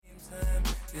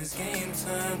It's game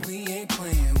time, we ain't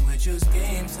playing with you. It's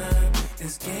game time,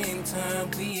 it's game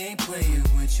time, we ain't playing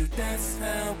with you. That's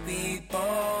how we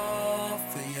ball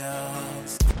for y'all.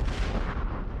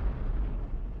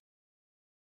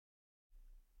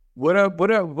 What up,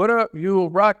 what up, what up? You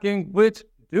rocking with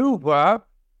Bob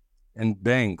and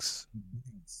Banks.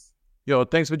 Yo,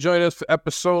 thanks for joining us for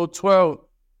episode 12.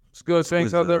 It's good.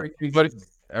 Thanks, how's everybody?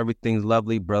 Everything's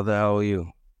lovely, brother. How are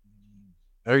you?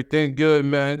 Everything good,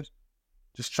 man.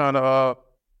 Just trying to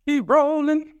keep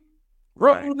rolling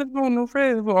on the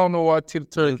red. I don't know why Tina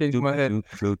Turner came to my head.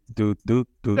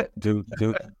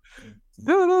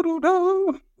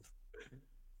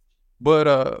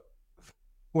 But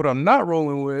what I'm not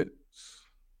rolling with,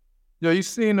 yo, you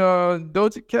seen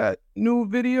Doja Cat new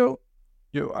video?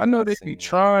 Yo, I know they be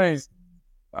trying.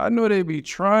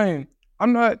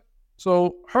 I'm not,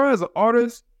 so her as an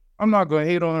artist, I'm not gonna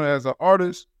hate on her as an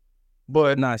artist,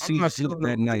 but nah, she's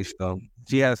that nice though.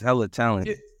 She has hella talent.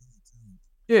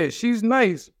 Yeah, she's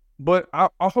nice, but I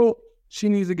hope she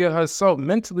needs to get herself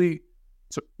mentally,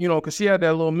 to, because she had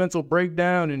that little mental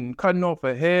breakdown and cutting off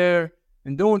her hair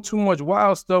and doing too much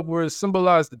wild stuff where it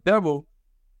symbolized the devil,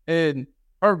 and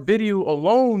her video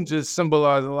alone just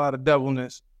symbolized a lot of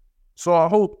devilness. So I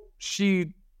hope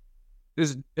she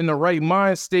is in the right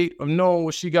mind state of knowing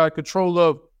what she got control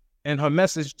of and her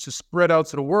message to spread out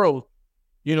to the world.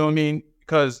 You know what I mean?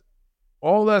 Because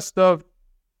all that stuff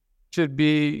should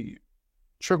be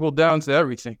trickled down to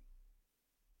everything.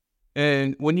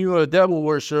 And when you're a devil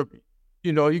worshiper,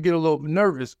 you get a little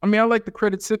nervous. I mean, I like the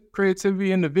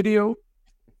creativity in the video,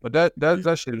 but that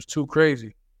shit was too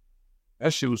crazy.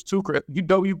 That shit was too crazy. You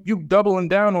doubling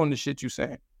down on the shit you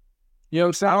saying. You know what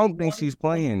I'm saying? I don't think she's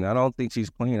playing.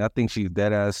 I think she's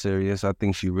dead ass serious. I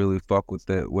think she really fuck with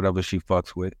whatever she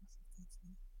fucks with.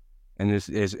 And it's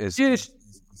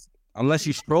unless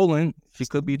she's trolling, she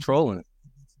could be trolling.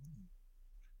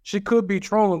 She could be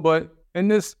trolling, but in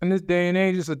this day and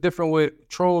age, it's a different way to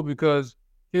troll because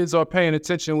kids are paying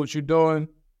attention to what you're doing,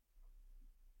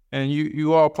 and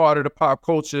you are part of the pop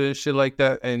culture and shit like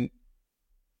that, and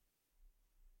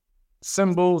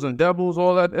symbols and devils,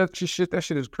 all that extra shit. That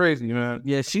shit is crazy, man.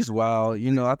 Yeah, she's wild.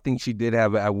 I think she did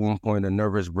have at one point a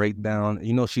nervous breakdown.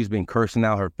 She's been cursing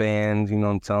out her fans.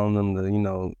 Telling them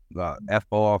to F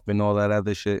off and all that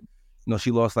other shit.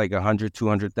 She lost like 100,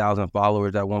 200,000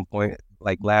 followers at one point,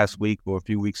 like last week or a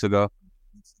few weeks ago.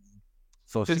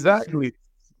 So exactly.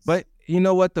 But you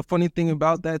know what? The funny thing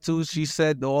about that too, she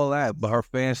said all that, but her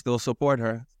fans still support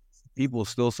her. People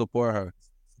still support her.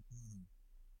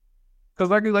 Cause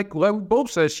like we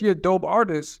both said, she a dope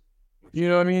artist. You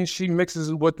know what I mean? She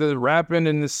mixes with the rapping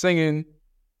and the singing,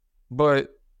 but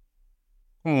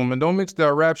come on, man, don't mix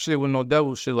that rap shit with no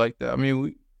devil shit like that. I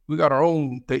mean, we got our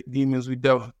own demons we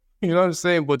devil. You know what I'm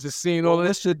saying? But just seeing all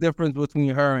this, the difference between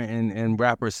her and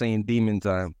rappers saying demon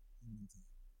time.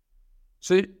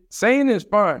 See, saying is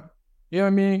fine. You know what I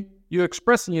mean? You're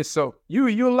expressing yourself.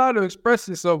 You're allowed to express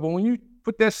yourself, but when you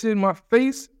put that shit in my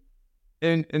face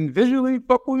and visually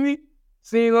fuck with me,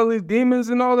 seeing all these demons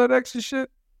and all that extra shit,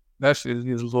 that shit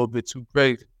is a little bit too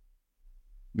crazy.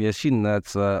 Yeah, she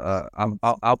nuts.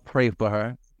 I'll pray for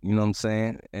her. You know what I'm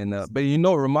saying? And but it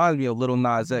reminds me of Lil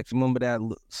Nas X. Remember that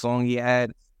song he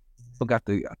had? Forgot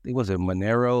I think was it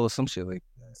Monero or some shit like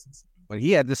that. But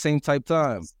he had the same type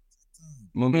time.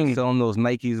 Remember he selling those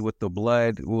Nikes with the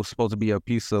blood? It was supposed to be a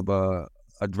piece of a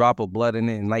drop of blood in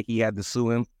it, and Nike had to sue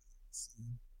him.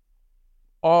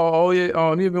 Oh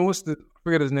yeah. Even I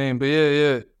forget his name, but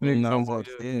yeah.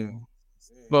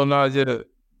 Well, Nas, yeah.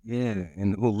 Yeah,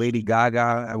 and Lady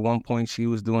Gaga at one point she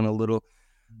was doing a little.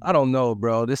 I don't know,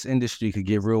 bro. This industry could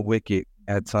get real wicked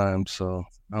at times, so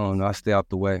I don't know. I stay out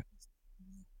the way.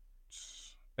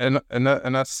 And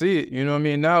I see it. You know what I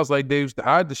mean? Now it's like they used to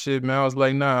hide the shit, man. I was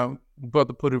like, nah, I'm about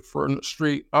to put it front the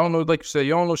street. I don't know, like you said,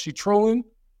 you don't know she trolling,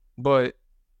 but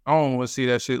I don't want to see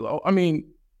that shit. I mean,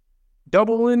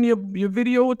 double in your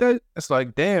video with that. It's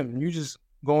like, damn, you just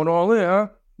going all in, huh?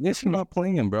 Yeah, she's not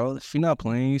playing, bro. She's not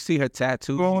playing. You see her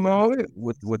tattoo going all in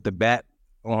with the bat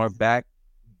on her back.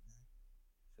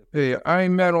 Hey, I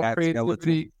ain't mad on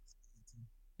creativity.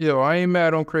 Yo, I ain't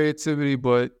mad on creativity,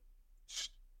 but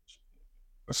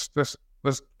let's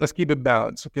keep it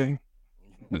balanced, okay?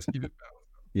 Let's keep it balanced.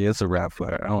 Yeah, it's a wrap for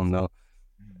her. I don't know.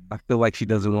 I feel like she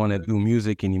doesn't want to do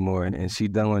music anymore, and she's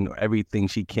doing everything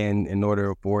she can in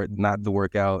order for it not to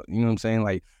work out. You know what I'm saying?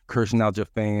 Like cursing out your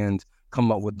fans,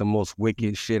 come up with the most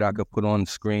wicked shit I could put on the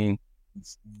screen.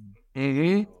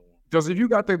 Mm-hmm. Because if you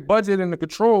got the budget and the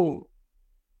control,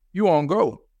 you on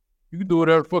go. You can do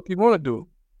whatever the fuck you want to do.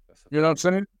 You know what I'm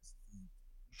saying?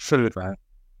 Shit. Right.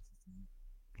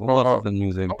 What else is the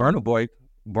music? Burna Boy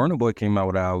Burna Boy came out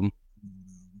with an album.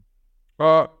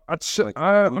 I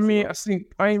mean, I see.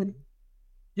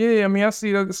 Yeah, I mean, I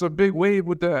see that it's a big wave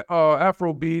with the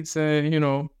Afro beats,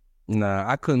 and Nah,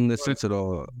 I couldn't listen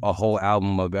to a whole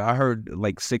album of it. I heard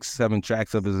like 6, 7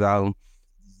 tracks of his album.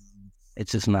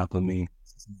 It's just not for me.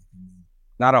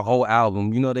 Not a whole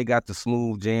album. They got the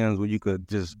smooth jams where you could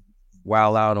just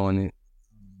wild out on it.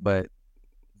 But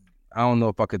I don't know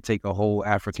if I could take a whole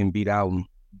African beat album.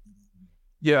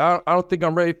 Yeah, I don't think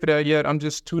I'm ready for that yet. I'm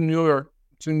just too New York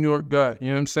guy. You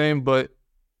know what I'm saying? But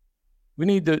we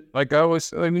need to, like I always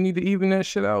say, we need to even that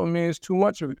shit out. I mean, it's too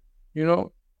much of it.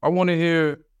 I want to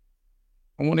hear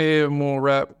more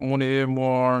rap. I want to hear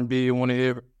more R&B. I want to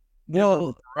hear.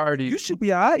 Well, you should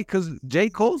be all right because J.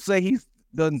 Cole say he's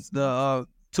the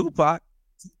Tupac.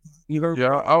 You heard?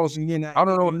 Yeah, I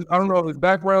don't know his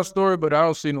background story, but I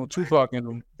don't see no Tupac in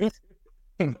him.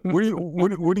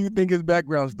 What do you think his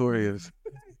background story is?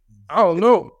 I don't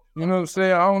know. You know what I'm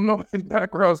saying? I don't know his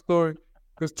background story.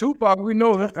 Because Tupac, we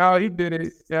know how he did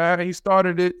it, how he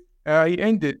started it, how he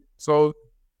ended. So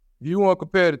if you want to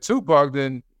compare to Tupac,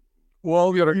 then you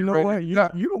know what? You're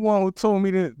the one who told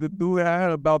me to do it. I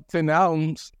had about 10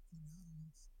 albums.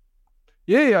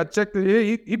 Yeah, I checked it.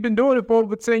 Yeah, he been doing it for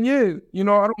over 10 years. I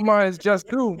don't mind it's just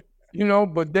two,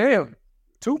 but damn,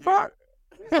 Tupac?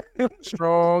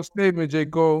 Strong statement, J.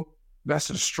 Cole.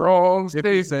 That's a strong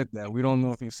statement. If he said that. We don't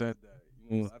know if he said that.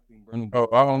 I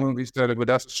don't know if he said it, but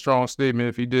that's a strong statement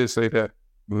if he did say that.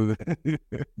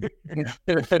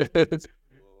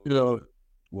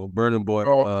 Well, Burna Boy,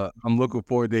 I'm looking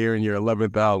forward to hearing your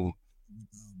 11th album.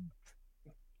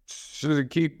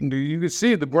 You can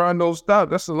see it, the grind don't stop.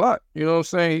 That's a lot. You know what I'm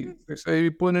saying? They say he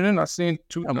putting it in. I seen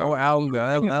 2 more albums.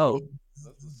 That's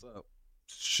what's up.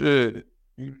 Shit.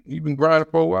 He been grinding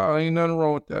for a while. Ain't nothing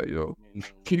wrong with that, yo.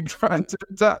 Keep grinding to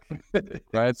the top.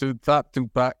 Grinding to the top,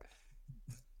 Tupac.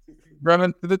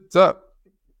 Grinding to the top.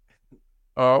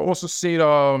 Also seen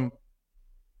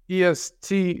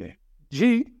ESTG.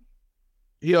 He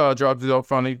dropped it out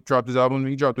finally. Dropped his album.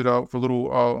 He dropped it out for little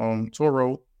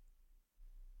Toro.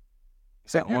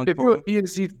 If you're an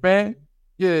ESG fan,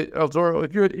 Toro.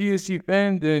 If you're an ESG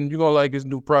fan, then you're gonna like his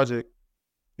new project.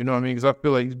 You know what I mean? Because I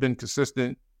feel like he's been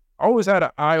consistent. I always had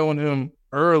an eye on him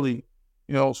early.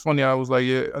 It's funny. I was like,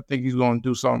 yeah, I think he's going to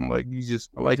do something. Like he's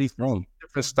from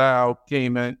different style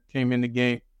came in the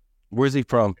game. Where's he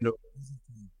from?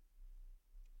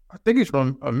 I think he's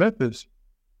from Memphis.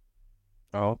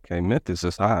 Oh, okay. Memphis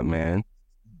is hot, man.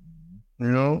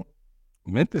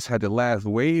 Memphis had the last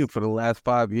wave for the last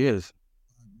 5 years.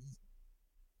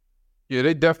 Yeah,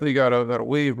 they definitely got a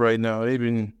wave right now.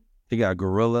 They got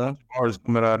Gorilla. Artists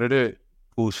coming out of there.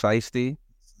 Kool Shiesty.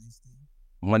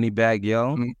 Moneybagg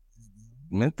Yo. Mm-hmm.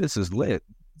 Memphis is lit.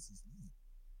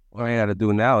 All I gotta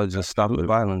do now is just stop the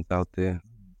violence out there.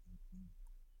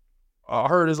 I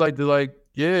heard it's like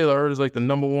the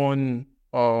number one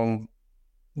it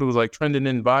was like trending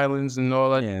in violence and all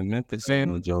that. Yeah, Memphis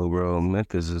ain't no joke, bro.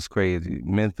 Memphis is crazy.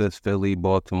 Memphis, Philly,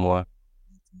 Baltimore.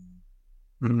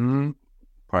 Mm-hmm.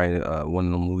 Probably one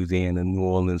of them Louisiana, New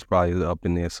Orleans, probably up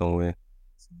in there somewhere.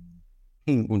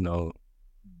 Who knows?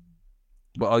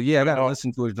 But I gotta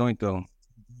listen to his joint though.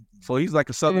 So he's like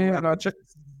a southern rapper.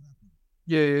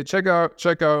 Check out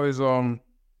his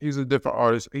he's a different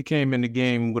artist. He came in the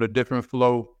game with a different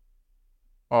flow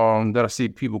that I see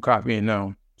people copying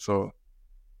now. So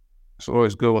it's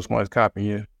always good when somebody's copying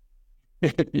you.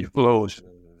 Your flows.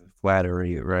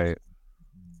 Flattery, right.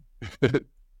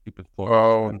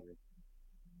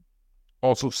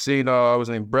 Also seen what's his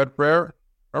name, Brett Frere.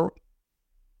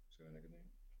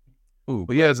 Ooh,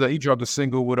 but yeah, he dropped a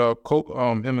single with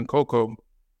him and Coco.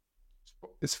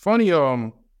 It's funny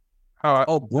how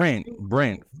Brent.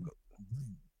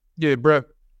 Yeah, Brett.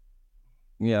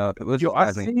 Yeah, what's your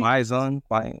name? Faizon?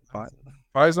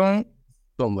 Faizon?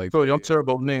 Something like that. I'm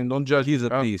terrible name. Don't judge. He's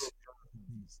a beast.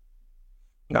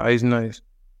 Nah, he's nice.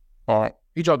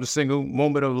 He dropped a single,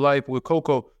 Moment of Life with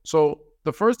Coco. So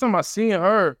the first time I seen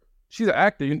her, she's an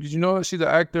actor. Did you know that she's an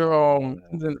actor?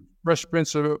 In Fresh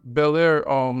Prince of Bel-Air.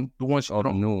 The one she.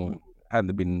 The new one. Had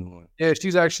to be the new one. Yeah,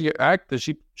 she's actually an actor.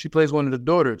 She plays one of the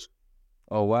daughters.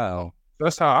 Oh wow.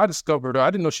 That's how I discovered her. I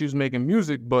didn't know she was making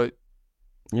music, but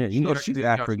yeah, she's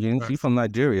African. She's from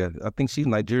Nigeria. I think she's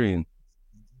Nigerian.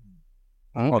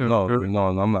 Oh no,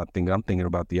 I'm not thinking. I'm thinking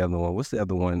about the other one. What's the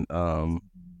other one? The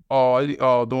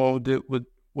one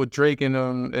with Drake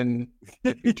and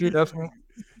that's one.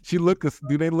 She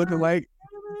do they look alike?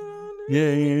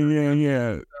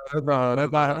 Yeah. That's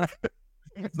not.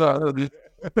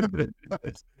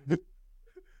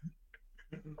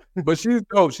 But she's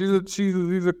dope.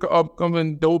 She's a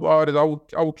upcoming dope artist. I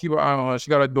will keep an eye on her. She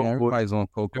got a dope voice. Everybody's on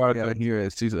coke. Yeah, I hear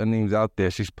it. Her name's out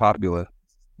there. She's popular.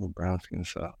 Brown skin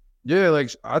style. Yeah, like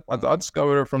I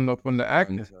discovered her from the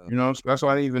acting. You know, that's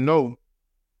why I didn't even know.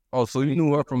 Oh, so you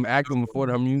knew her from acting before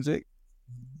her music?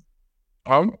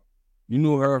 You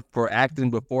knew her for acting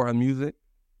before her music?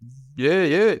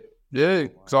 Yeah.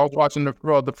 Cause I was watching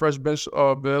the Fresh Prince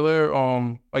of Bel-Air,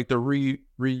 like the remake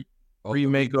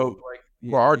of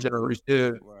for our generation.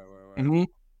 Yeah. Right. Mm-hmm.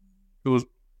 It was.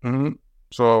 Mm-hmm.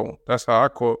 So that's how I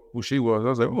caught who she was. I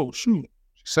was like, oh shoot,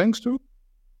 she sings too.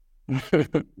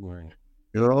 Right.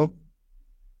 You know.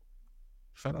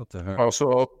 Shout out to her.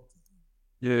 Also,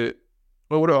 yeah.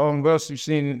 What else you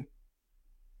seen?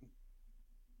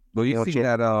 Well, you see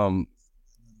that I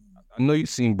know you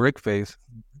seen Brickface.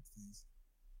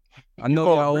 I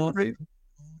know y'all.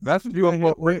 That's what you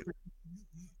want.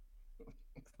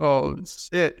 Oh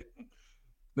shit!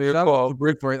 Shout out to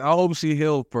Brickface. I hope she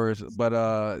healed first,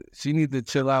 but she needs to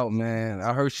chill out, man.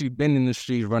 I heard she been in the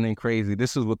streets running crazy.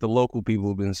 This is what the local people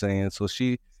have been saying. So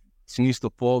she needs to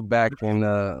fall back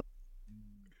and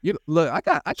look. I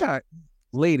got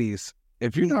ladies.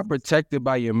 If you're not protected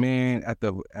by your man at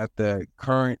the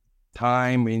current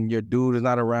time and your dude is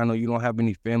not around or you don't have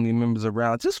any family members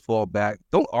around, just fall back.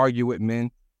 Don't argue with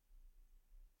men.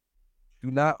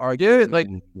 Do not argue with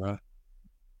men, bro.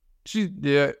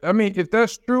 I mean, if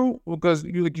that's true, because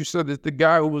like you said, that the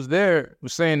guy who was there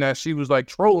was saying that she was like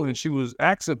trolling, she was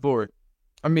asking for it.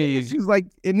 I mean, she's like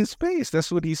in his face.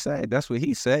 That's what he said. That's what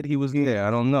he said. He was there.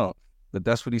 I don't know, but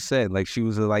that's what he said. Like she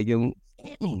was like, you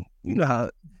know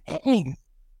how.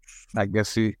 I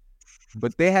guess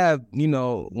but they have,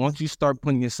 once you start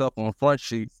putting yourself on Front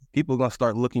Street, people gonna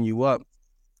start looking you up.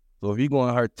 So if you go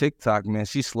on her TikTok, man,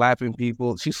 she's slapping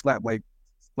people. She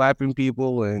slapping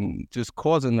people and just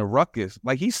causing a ruckus.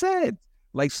 Like he said,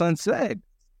 like Son said,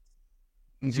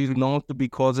 she's known to be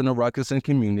causing a ruckus in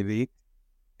community.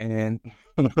 And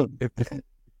and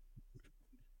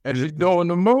she's doing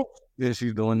the most. Yeah,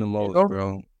 she's doing the most,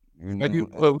 bro.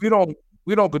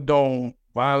 We don't condone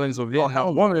violence of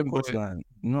women,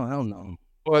 no, hell no.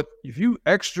 But if you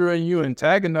extra and you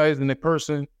antagonizing the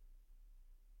person,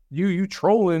 you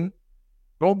trolling,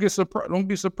 don't be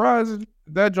surprised if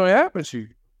that joint happens to you.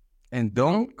 And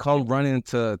don't come running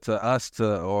to us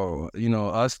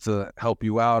to help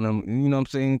you out. And you know what I'm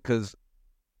saying? Because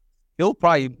he'll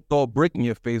probably throw a brick in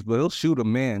your face, but he'll shoot a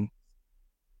man.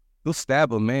 He'll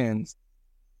stab a man.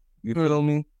 You feel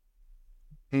me?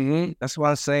 Mm-hmm. That's what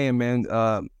I'm saying, man.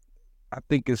 I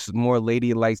think it's more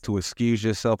ladylike to excuse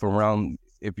yourself around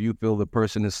if you feel the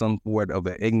person is some sort of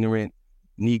an ignorant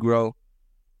Negro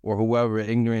or whoever,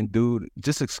 ignorant dude.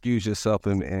 Just excuse yourself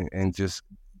and just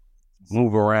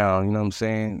move around, you know what I'm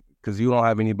saying? Because you don't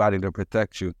have anybody to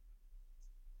protect you.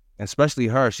 Especially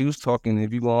her. She was talking,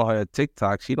 if you go on her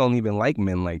TikTok, she don't even like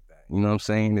men like that. You know what I'm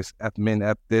saying? It's F men,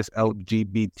 F this,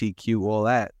 LGBTQ, all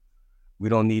that. We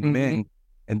don't need men.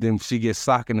 And then she gets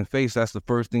socked in the face. That's the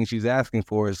first thing she's asking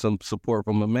for is some support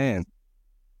from a man.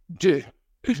 Yeah.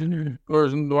 Or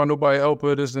do I nobody help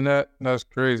her, this and that? That's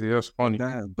crazy. That's funny.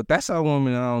 But that's how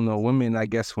women, I don't know, women, I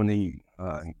guess, when they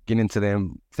get into their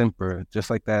temper, just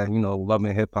like that, Love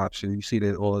and Hip Hop shit. You see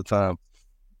that all the time.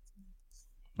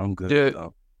 I'm good. Yeah.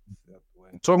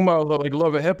 Talking about like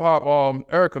Love and Hip Hop,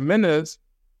 Erica Mendez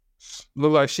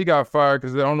looked like she got fired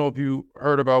because I don't know if you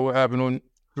heard about what happened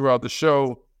throughout the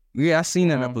show. Yeah, I seen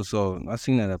that episode.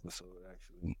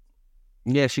 Actually.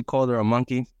 Yeah, she called her a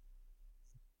monkey.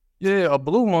 Yeah, a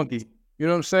blue monkey. You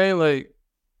know what I'm saying? Like,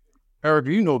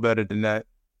 Erica, you know better than that.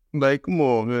 Like, come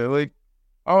on, man. Like,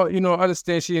 I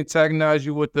understand she antagonized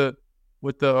you with the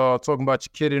talking about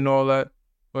your kid and all that.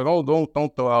 But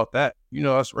don't throw out that.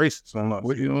 That's racist.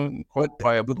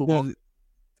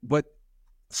 But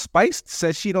Spice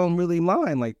said she don't really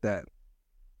mind like that.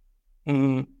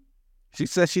 Mm-hmm. She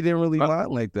said she didn't really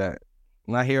mind like that.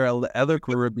 And I hear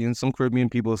some Caribbean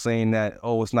people saying that,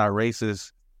 oh, it's not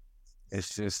racist.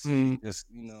 It's just, we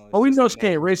know she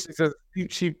ain't racist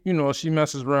because she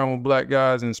messes around with black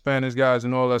guys and Spanish guys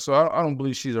and all that. So I don't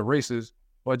believe she's a racist.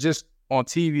 But just on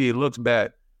TV, it looks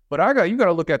bad. But you got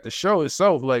to look at the show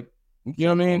itself. Like, you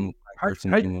know what I mean? How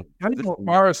you gonna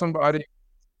fire somebody?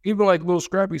 Even like Lil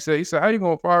Scrappy said, he said, how you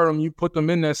gonna fire them? You put them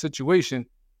in that situation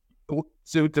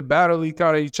to battle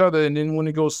each other, and then when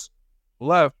it goes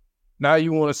left, now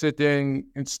you want to sit there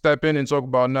and step in and talk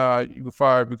about, nah, you were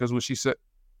fired because what she said.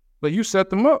 But you set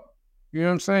them up. You know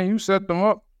what I'm saying? You set them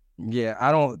up. Yeah,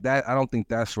 I don't think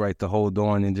that's right to hold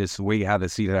on and just wait how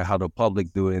the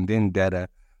public do it, and then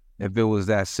if it was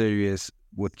that serious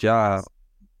with y'all,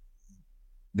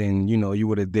 then you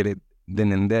would have did it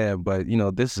then and there. But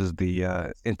this is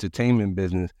the entertainment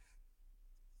business.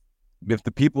 If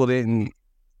the people didn't,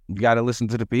 you got to listen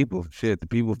to the people. Shit, the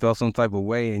people felt some type of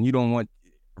way, and you don't want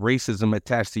racism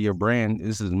attached to your brand.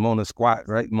 This is Mona Scott,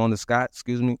 right? Mona Scott,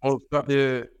 excuse me. Oh,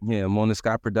 yeah. Yeah, Mona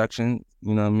Scott production.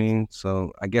 You know what I mean?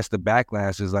 So I guess the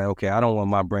backlash is like, okay, I don't want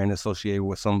my brand associated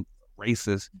with some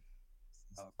racist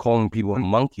calling people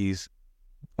monkeys.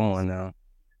 Come on now.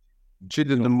 She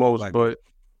did the most, like, but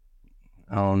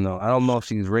I don't know. I don't know if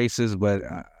she's racist, but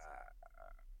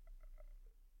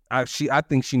I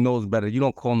think she knows better. You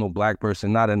don't call no black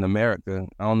person, not in America.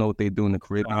 I don't know what they do in the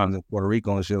Caribbean and Puerto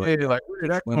Rico and shit. where did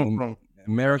that come from?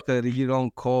 America, you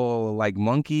don't call like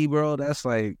monkey, bro. That's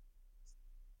like,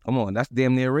 come on, that's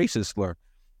damn near racist slur.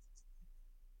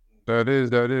 That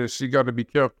is. She got to be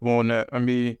careful on that. I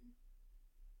mean,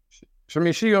 she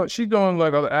doing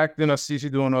like other acting. I see she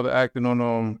doing other acting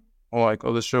on like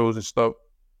other shows and stuff.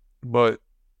 But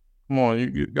come on,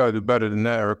 you gotta do better than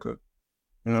that, Erica.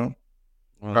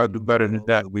 Gotta do better than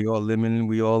that. We all live and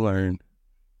we all learn.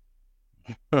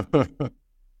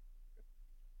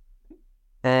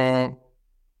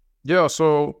 Yeah.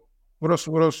 So what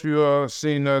else you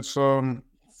seen that's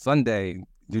Sunday?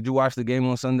 Did you watch the game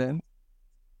on Sunday?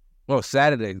 Oh,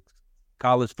 Saturday,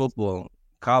 college football.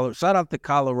 Shout out to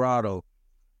Colorado,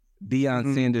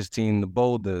 Deion Sanders team, the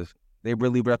Boulders. They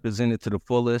really represented to the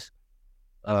fullest.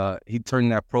 He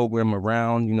turned that program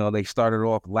around. They started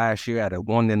off last year at a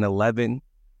 1-11.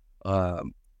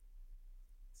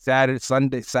 Saturday,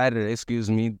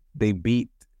 they beat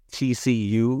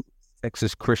TCU,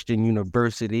 Texas Christian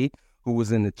University, who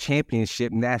was in the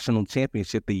national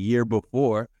championship the year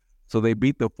before. So they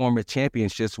beat the former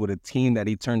championships with a team that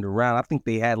he turned around. I think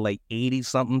they had like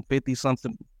 80-something,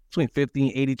 50-something, between 50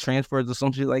 and 80 transfers or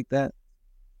some shit like that.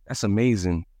 That's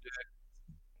amazing.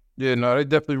 Yeah, no, they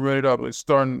definitely ran it up.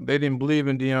 They didn't believe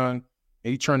in Deion.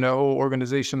 He turned that whole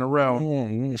organization around.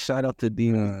 Yeah, shout out to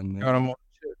Deion, man. Got him on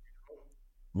shit.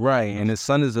 Right, and his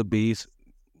son is a beast.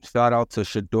 Shout out to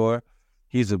Shador.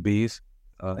 He's a beast.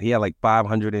 He had like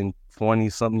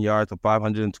 520-something yards or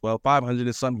 512, 500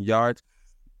 and something yards.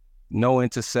 No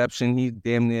interception. He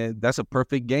damn near, that's a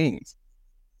perfect game.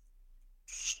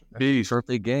 Beast.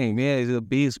 Perfect game. Yeah, he's a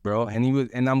beast, bro.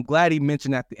 And I'm glad he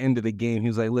mentioned at the end of the game, he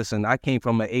was like, listen, I came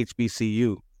from a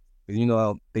HBCU.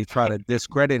 They try to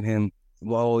discredit him.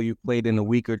 Well, you played in a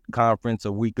weaker conference,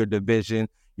 a weaker division.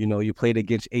 You played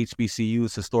against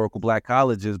HBCUs, historical black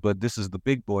colleges, but this is the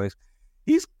big boys.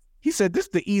 He said, this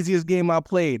is the easiest game I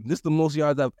played. This is the most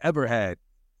yards I've ever had.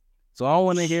 So I don't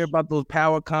want to hear about those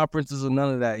power conferences or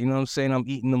none of that. You know what I'm saying? I'm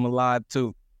eating them alive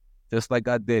too, just like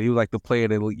I did. He was like the player of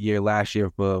the year last year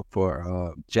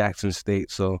for Jackson State.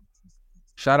 So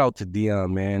shout out to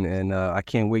Deion, man. And I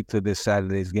can't wait till this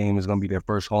Saturday's game is going to be their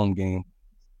first home game.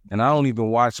 And I don't even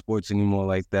watch sports anymore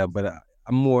like that, but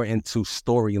I'm more into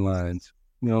storylines.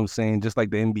 You know what I'm saying? Just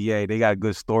like the NBA, they got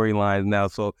good storylines now.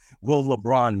 So will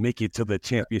LeBron make it to the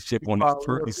championship on his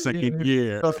 32nd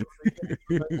year?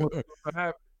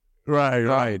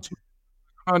 Right.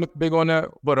 Kind of big on that,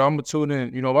 but I'm gonna tune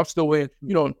in. I'm still waiting.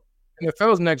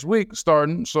 NFL's next week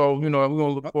starting, so we're gonna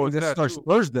look forward to that. Starts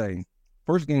Thursday.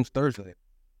 First game's Thursday.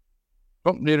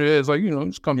 Something it is like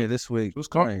it's coming. Yeah, this week. It's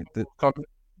coming. Right. Coming.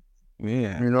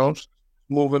 Yeah.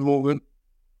 Moving.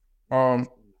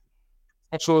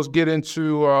 So let's get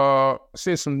into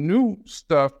say some new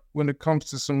stuff when it comes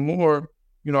to some more.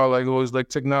 Like always like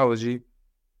technology.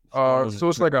 So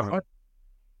it's like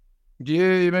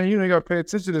yeah, man, you gotta pay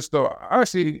attention to this stuff. I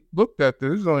actually looked at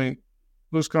this. It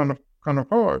looks kind of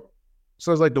hard.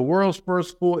 So it's like the world's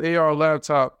first full AR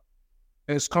laptop,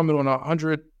 and it's coming on a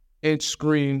 100-inch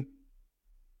screen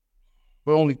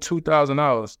for only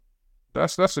 $2,000.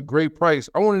 That's a great price.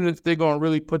 I wondered if they're gonna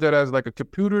really put that as like a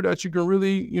computer that you can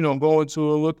really, go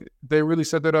into and look. They really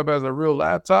set that up as a real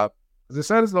laptop. Because it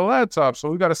said it's a laptop,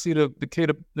 so we got to see the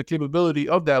capability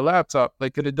of that laptop.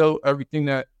 Like, could it do everything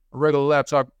that a regular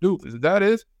laptop do?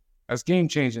 That's game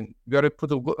changing. You got to put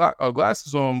the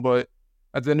glasses on, but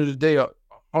at the end of the day,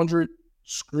 100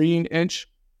 screen inch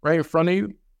right in front of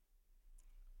you.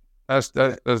 That's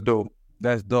dope.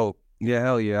 That's dope. Yeah,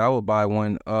 hell yeah, I would buy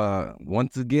one.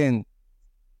 Once again,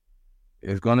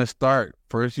 it's gonna start.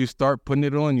 First, you start putting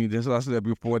it on you. Just like I said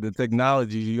before, the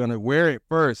technology, you're gonna wear it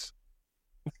first.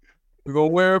 We're gonna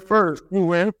wear it first.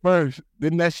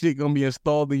 Then that shit gonna be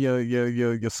installed in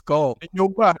your skull. In your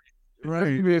body. Right.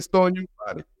 You be installed in your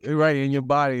body. Right, in your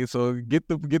body. So get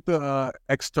the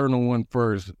external one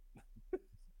first.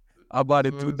 I bought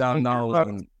it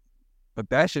 $2,000. But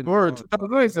that shit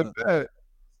 $2,000 bad.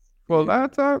 For a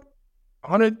laptop,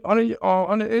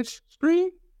 100-inch screen?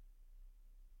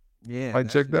 Yeah. I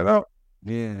check that out.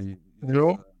 Yeah. You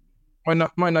know,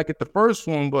 might not get the first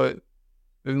one, but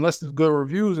unless it's good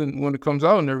reviews and when it comes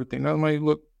out and everything, that might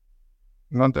look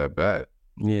not that bad.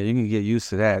 Yeah, you can get used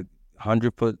to that.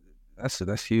 100 foot,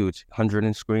 that's huge.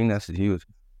 100-inch screen, that's huge.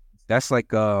 That's like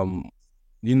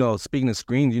speaking of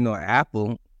screens,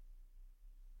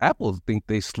 Apple think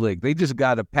they slick. They just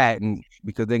got a patent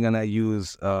because they're gonna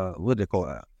use what they call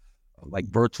it, like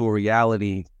virtual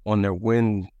reality on their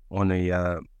windscreen. On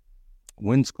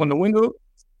the window,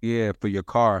 Yeah, for your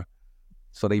car.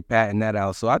 So they patent that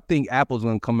out. So I think Apple's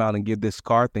gonna come out and give this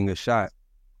car thing a shot.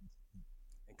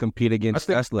 Compete against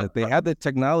Tesla. They have the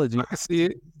technology. I can see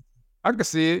it. I can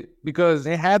see it because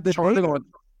They have the they're gonna,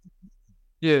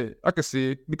 yeah, I can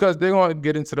see it because they're gonna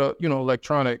get into the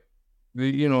electronic. They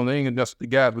ain't gonna dust the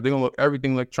gas, but they're gonna look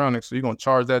everything electronic. So you're gonna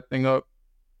charge that thing up.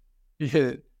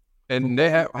 Yeah, and they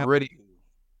have already.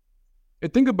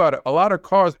 And think about it. A lot of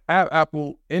cars have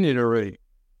Apple in it already.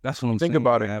 That's what I'm Think saying.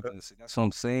 about it. That's what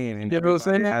I'm saying. And You know what I'm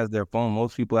saying? everybody has their phone.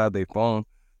 Most people have their phone.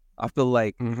 I feel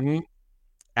like Mm-hmm.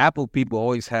 Apple people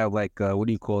always have like what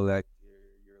do you call that?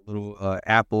 Your little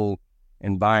Apple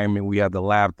environment. We have the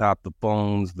laptop, the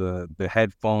phones, the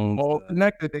headphones. All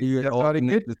connected. That's all how they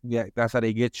get. connected. Yeah, that's how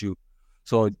they get you.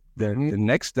 So the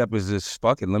next step is just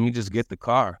fuck it. Let me just get the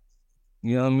car.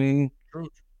 You know what I mean? True.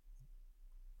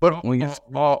 But When you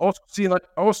also seeing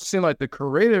like the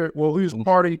creator. Well, he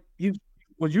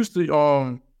was used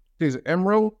to his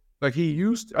Emerald. Like I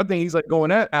think he's like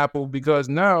going at Apple because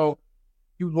now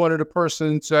he was one of the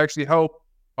person to actually help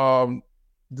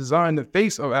design the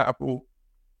face of Apple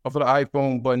for the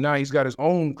iPhone. But now he's got his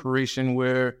own creation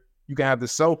where you can have the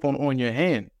cell phone on your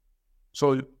hand.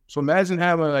 So imagine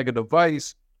having like a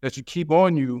device that you keep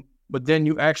on you, but then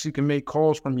you actually can make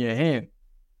calls from your hand.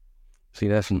 see,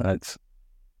 that's nuts.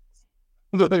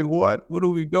 Like what? What are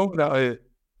we going out here?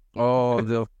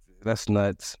 Oh, that's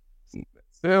nuts.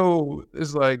 Yo,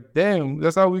 it's like, damn,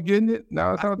 that's how we getting it?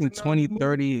 Now it's how In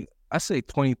 2030, I say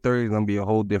 2030 is gonna be a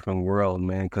whole different world,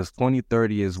 man. Because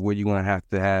 2030 is where you're gonna have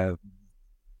to have.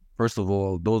 First of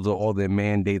all, those are all the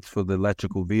mandates for the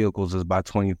electrical vehicles. Is by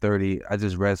 2030. I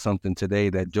just read something today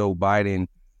that Joe Biden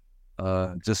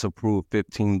just approved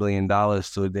 $15 billion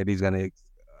so that he's gonna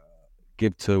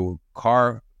give to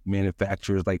car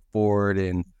manufacturers like Ford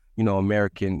and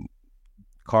American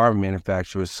car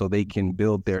manufacturers so they can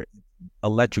build their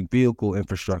electric vehicle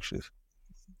infrastructures.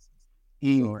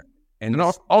 And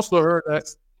I also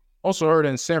heard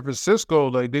in San Francisco,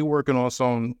 like they working on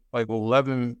some like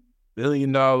 $11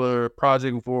 billion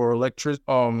project for electric,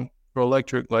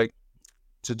 like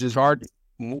to just hard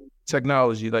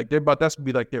technology. Like that's to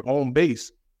be like their own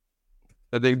base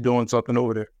that they're doing something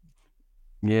over there.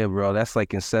 Yeah, bro, that's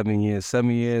like in 7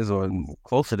 years or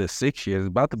closer to 6 years. It's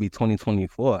about to be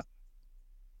 2024.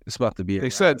 It's about to be. They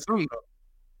said something.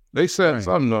 They said Right.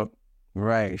 something though.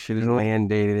 Right. Shit is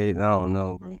mandated. I don't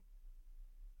know, bro.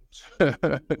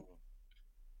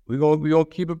 we gonna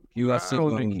keep it. You got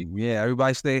yeah,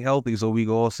 everybody stay healthy so we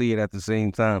can all see it at the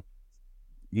same time.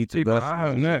 Each Keep of an eye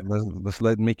on that. let's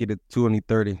make it at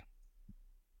 2030.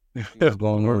 What's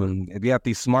going on? If you have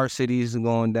these smart cities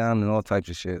going down and all types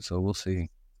of shit, so we'll see.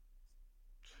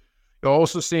 You're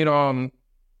also seen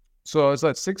so it's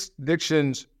like 6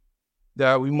 addictions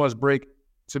that we must break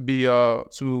to be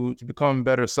to become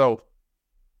better self.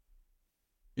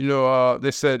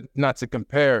 They said not to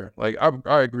compare. Like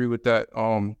I agree with that.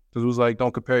 Because it was like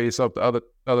don't compare yourself to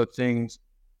other things.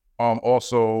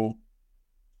 Also,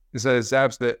 it says it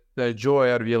zaps that joy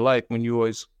out of your life when you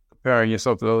always comparing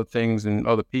yourself to other things and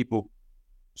other people.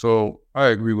 So I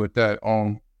agree with that.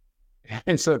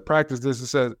 It said practice this. It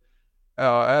says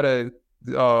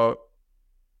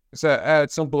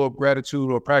add simple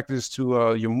gratitude or practice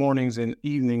to your mornings and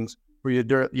evenings for your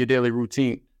daily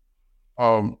routine.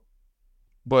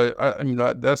 But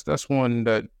that's one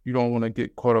that you don't want to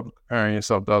get caught up comparing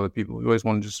yourself to other people. You always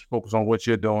want to just focus on what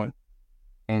you're doing.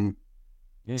 And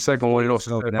second one, it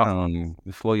also Slow down.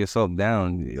 You slow yourself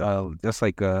down. That's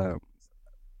like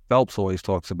Phelps always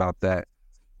talks about that.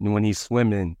 When he's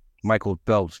swimming, Michael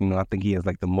Phelps, I think he has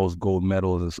like the most gold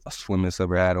medals a swimmer's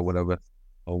ever had or whatever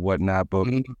or whatnot. But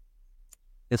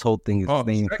his whole thing is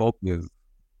staying focused.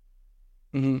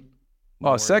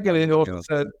 Second, it also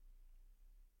said.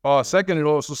 Second, it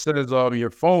also says your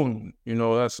phone.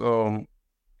 That's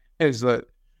it's like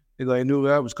I knew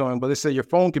that was coming, but they said your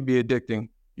phone can be addicting.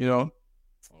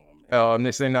 And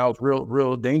they say now it's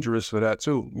real dangerous for that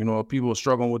too. People are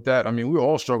struggling with that. I mean, we're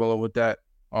all struggling with that.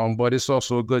 But it's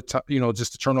also a good time,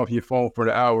 just to turn off your phone for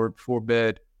the hour before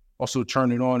bed. Also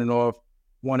turn it on and off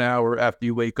 1 hour after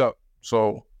you wake up.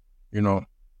 So,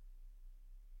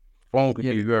 phone can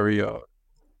be very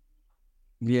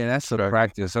Yeah, that's a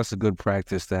practice. That's a good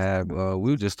practice to have.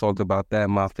 We just talked about that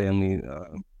in my family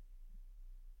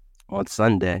on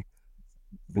Sunday.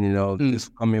 This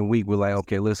coming week, we're like,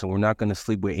 okay, listen, we're not going to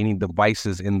sleep with any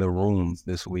devices in the room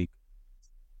this week.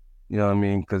 You know what I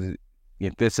mean? Because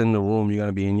if it's in the room, you're going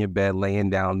to be in your bed laying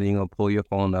down, then you're going to pull your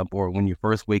phone up, or when you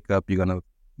first wake up, you're going to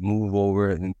move over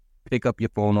and pick up your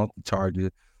phone off the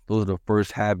charger. Those are the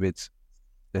first habits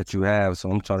that you have. So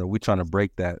we're trying to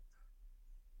break that.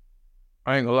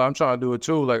 I ain't gonna lie, I'm trying to do it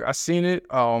too. Like I seen it.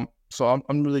 So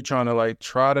I'm really trying to like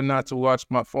try to not to watch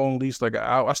my phone at least like an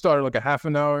hour. I started like a half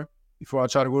an hour before I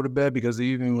try to go to bed, because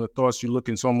even with thoughts you're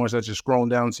looking so much that you're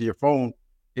scrolling down to your phone,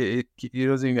 it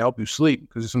doesn't even help you sleep,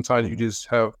 because sometimes you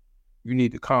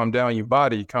need to calm down your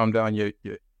body, calm down your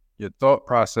thought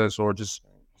process, or just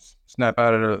snap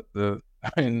out of the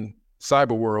in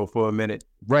cyber world for a minute.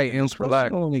 Right, and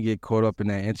relax. You don't only get caught up in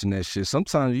that internet shit.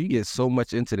 Sometimes you get so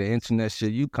much into the internet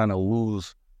shit, you kind of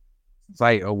lose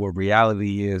sight of what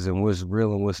reality is and what's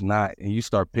real and what's not, and you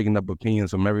start picking up opinions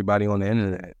from everybody on the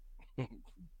internet.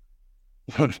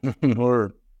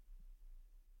 Or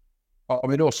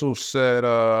it also said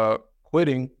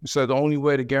quitting. It said the only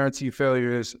way to guarantee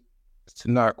failure is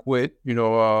to not quit.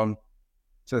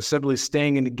 So simply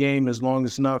staying in the game as long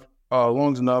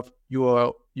enough, you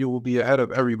will be ahead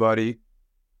of everybody.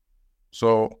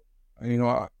 So,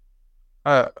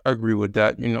 I agree with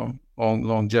that.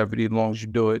 Longevity, as long as you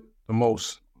do it the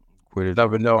most. Quit it.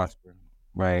 Never know.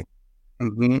 Right.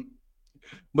 Mm-hmm.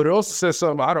 But it also says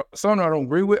something I don't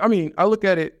agree with. I mean, I look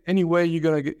at it anyway. You're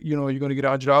gonna get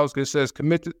 $100 because it says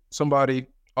commit to somebody,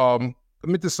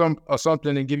 commit to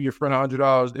something and give your friend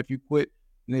 $100 if you quit.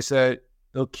 And they said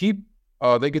they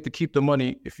get to keep the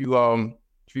money if you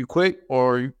quit,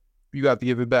 or you got to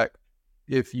give it back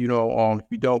if you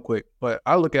don't quit. But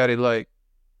I look at it like,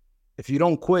 if you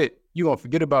don't quit, you're gonna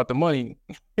forget about the money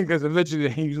because eventually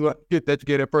you get that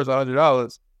person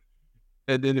 $100,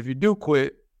 and then if you do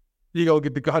quit, you gonna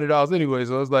get the $100 anyway.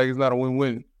 So it's like it's not a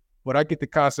win-win. But I get the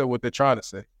concept what they're trying to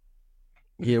say.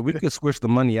 Yeah, we could switch the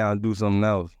money out and do something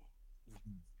else.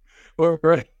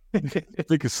 Right.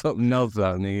 Think of something else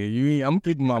out, nigga. I'm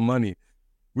keeping my money.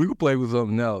 We could play with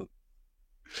something else.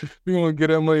 We gonna get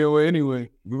that money away anyway.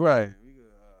 Right. We could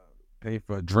pay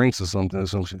for drinks or something.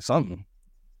 Something.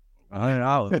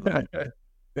 $100.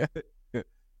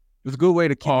 It's a good way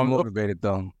to keep you motivated,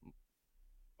 though.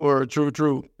 Or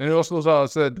true. And it also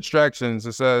said distractions.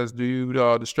 It says, do you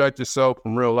distract yourself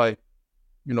from real life?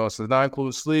 It says not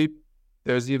include sleep.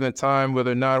 There's even time where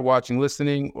they're not watching,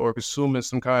 listening, or consuming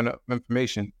some kind of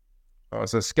information. It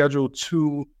says schedule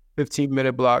 2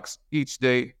 15-minute blocks each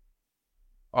day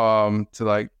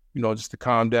to just to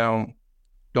calm down.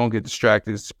 Don't get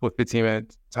distracted. Just put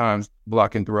 15-minute times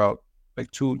blocking throughout, like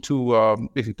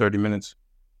basically 30 minutes.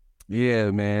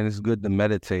 Yeah, man, it's good to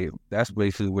meditate. That's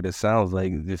basically what it sounds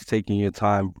like, just taking your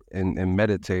time and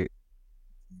meditate.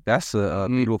 That's a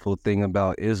beautiful thing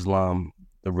about Islam.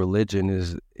 The religion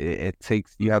is,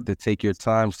 you have to take your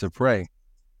times to pray.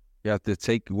 You have to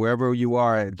take, wherever you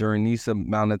are at during these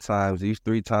amount of times, these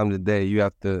 3 times a day, you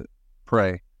have to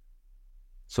pray.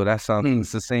 So that sounds,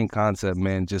 it's the same concept,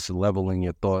 man, just leveling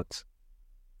your thoughts.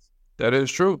 That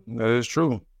is true.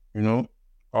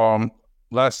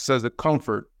 Last says the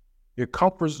comfort. Your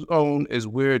comfort zone is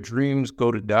where dreams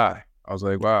go to die. I was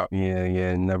like, wow.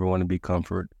 Yeah. Never want to be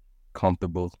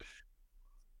comfortable.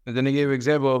 And then they gave an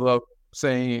example of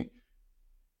saying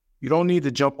you don't need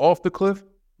to jump off the cliff,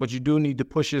 but you do need to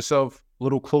push yourself a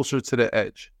little closer to the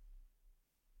edge.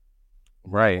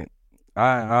 Right.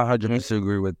 I 100%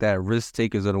 agree with that. Risk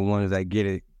takers are the ones that get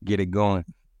it going.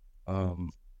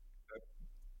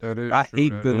 I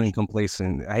hate feeling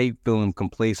complacent. I hate feeling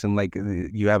complacent, like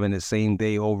you having the same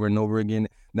day over and over again.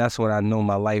 That's when I know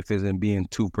my life isn't being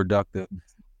too productive.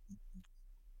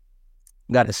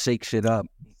 Got to shake shit up.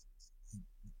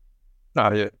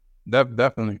 Yeah,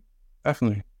 definitely.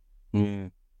 Yeah.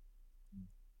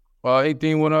 Well, anything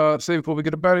you want to say before we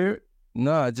get up out of here?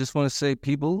 No, I just want to say,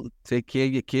 people, take care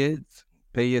of your kids,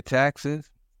 pay your taxes.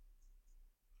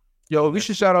 Yo, we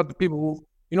should shout out the people who,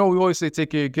 we always say take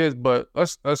care of your kids, but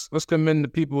let's commend the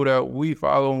people that we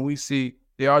follow and we see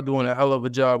they are doing a hell of a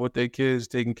job with their kids,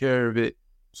 taking care of it.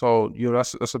 So,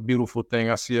 that's a beautiful thing.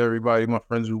 I see everybody, my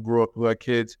friends who grew up who had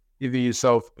kids, even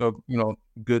yourself, you're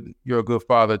a good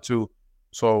father too.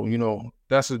 So,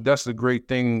 that's a great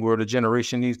thing where the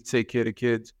generation needs to take care of the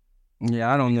kids.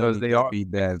 Yeah, I don't know. Because they are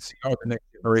dads. They are the next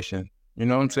generation. You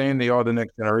know what I'm saying? They are the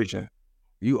next generation.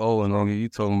 You old and you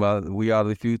talking about we are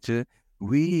the future.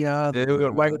 We are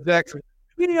the Michael Jackson.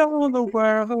 We are the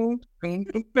world.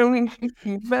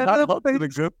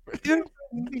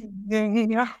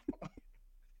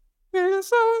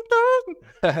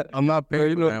 I'm not Yeah, paying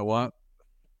you for know- that. What?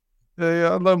 Yeah,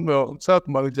 I love Mel. Shout out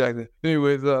to Michael Jackson.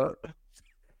 Anyways,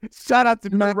 Shout out to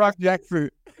Matt Rock Jackson.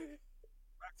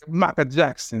 Michael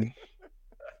Jackson.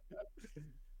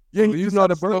 Yeah, Oh, he you just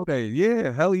had a just had a birthday.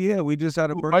 Yeah, hell yeah, we just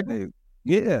had a Who, Michael? birthday.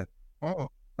 Yeah, Oh,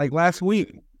 like last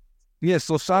week. Yeah,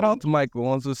 so shout out to Michael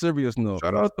on some serious note.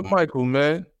 shout out to Michael,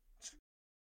 man.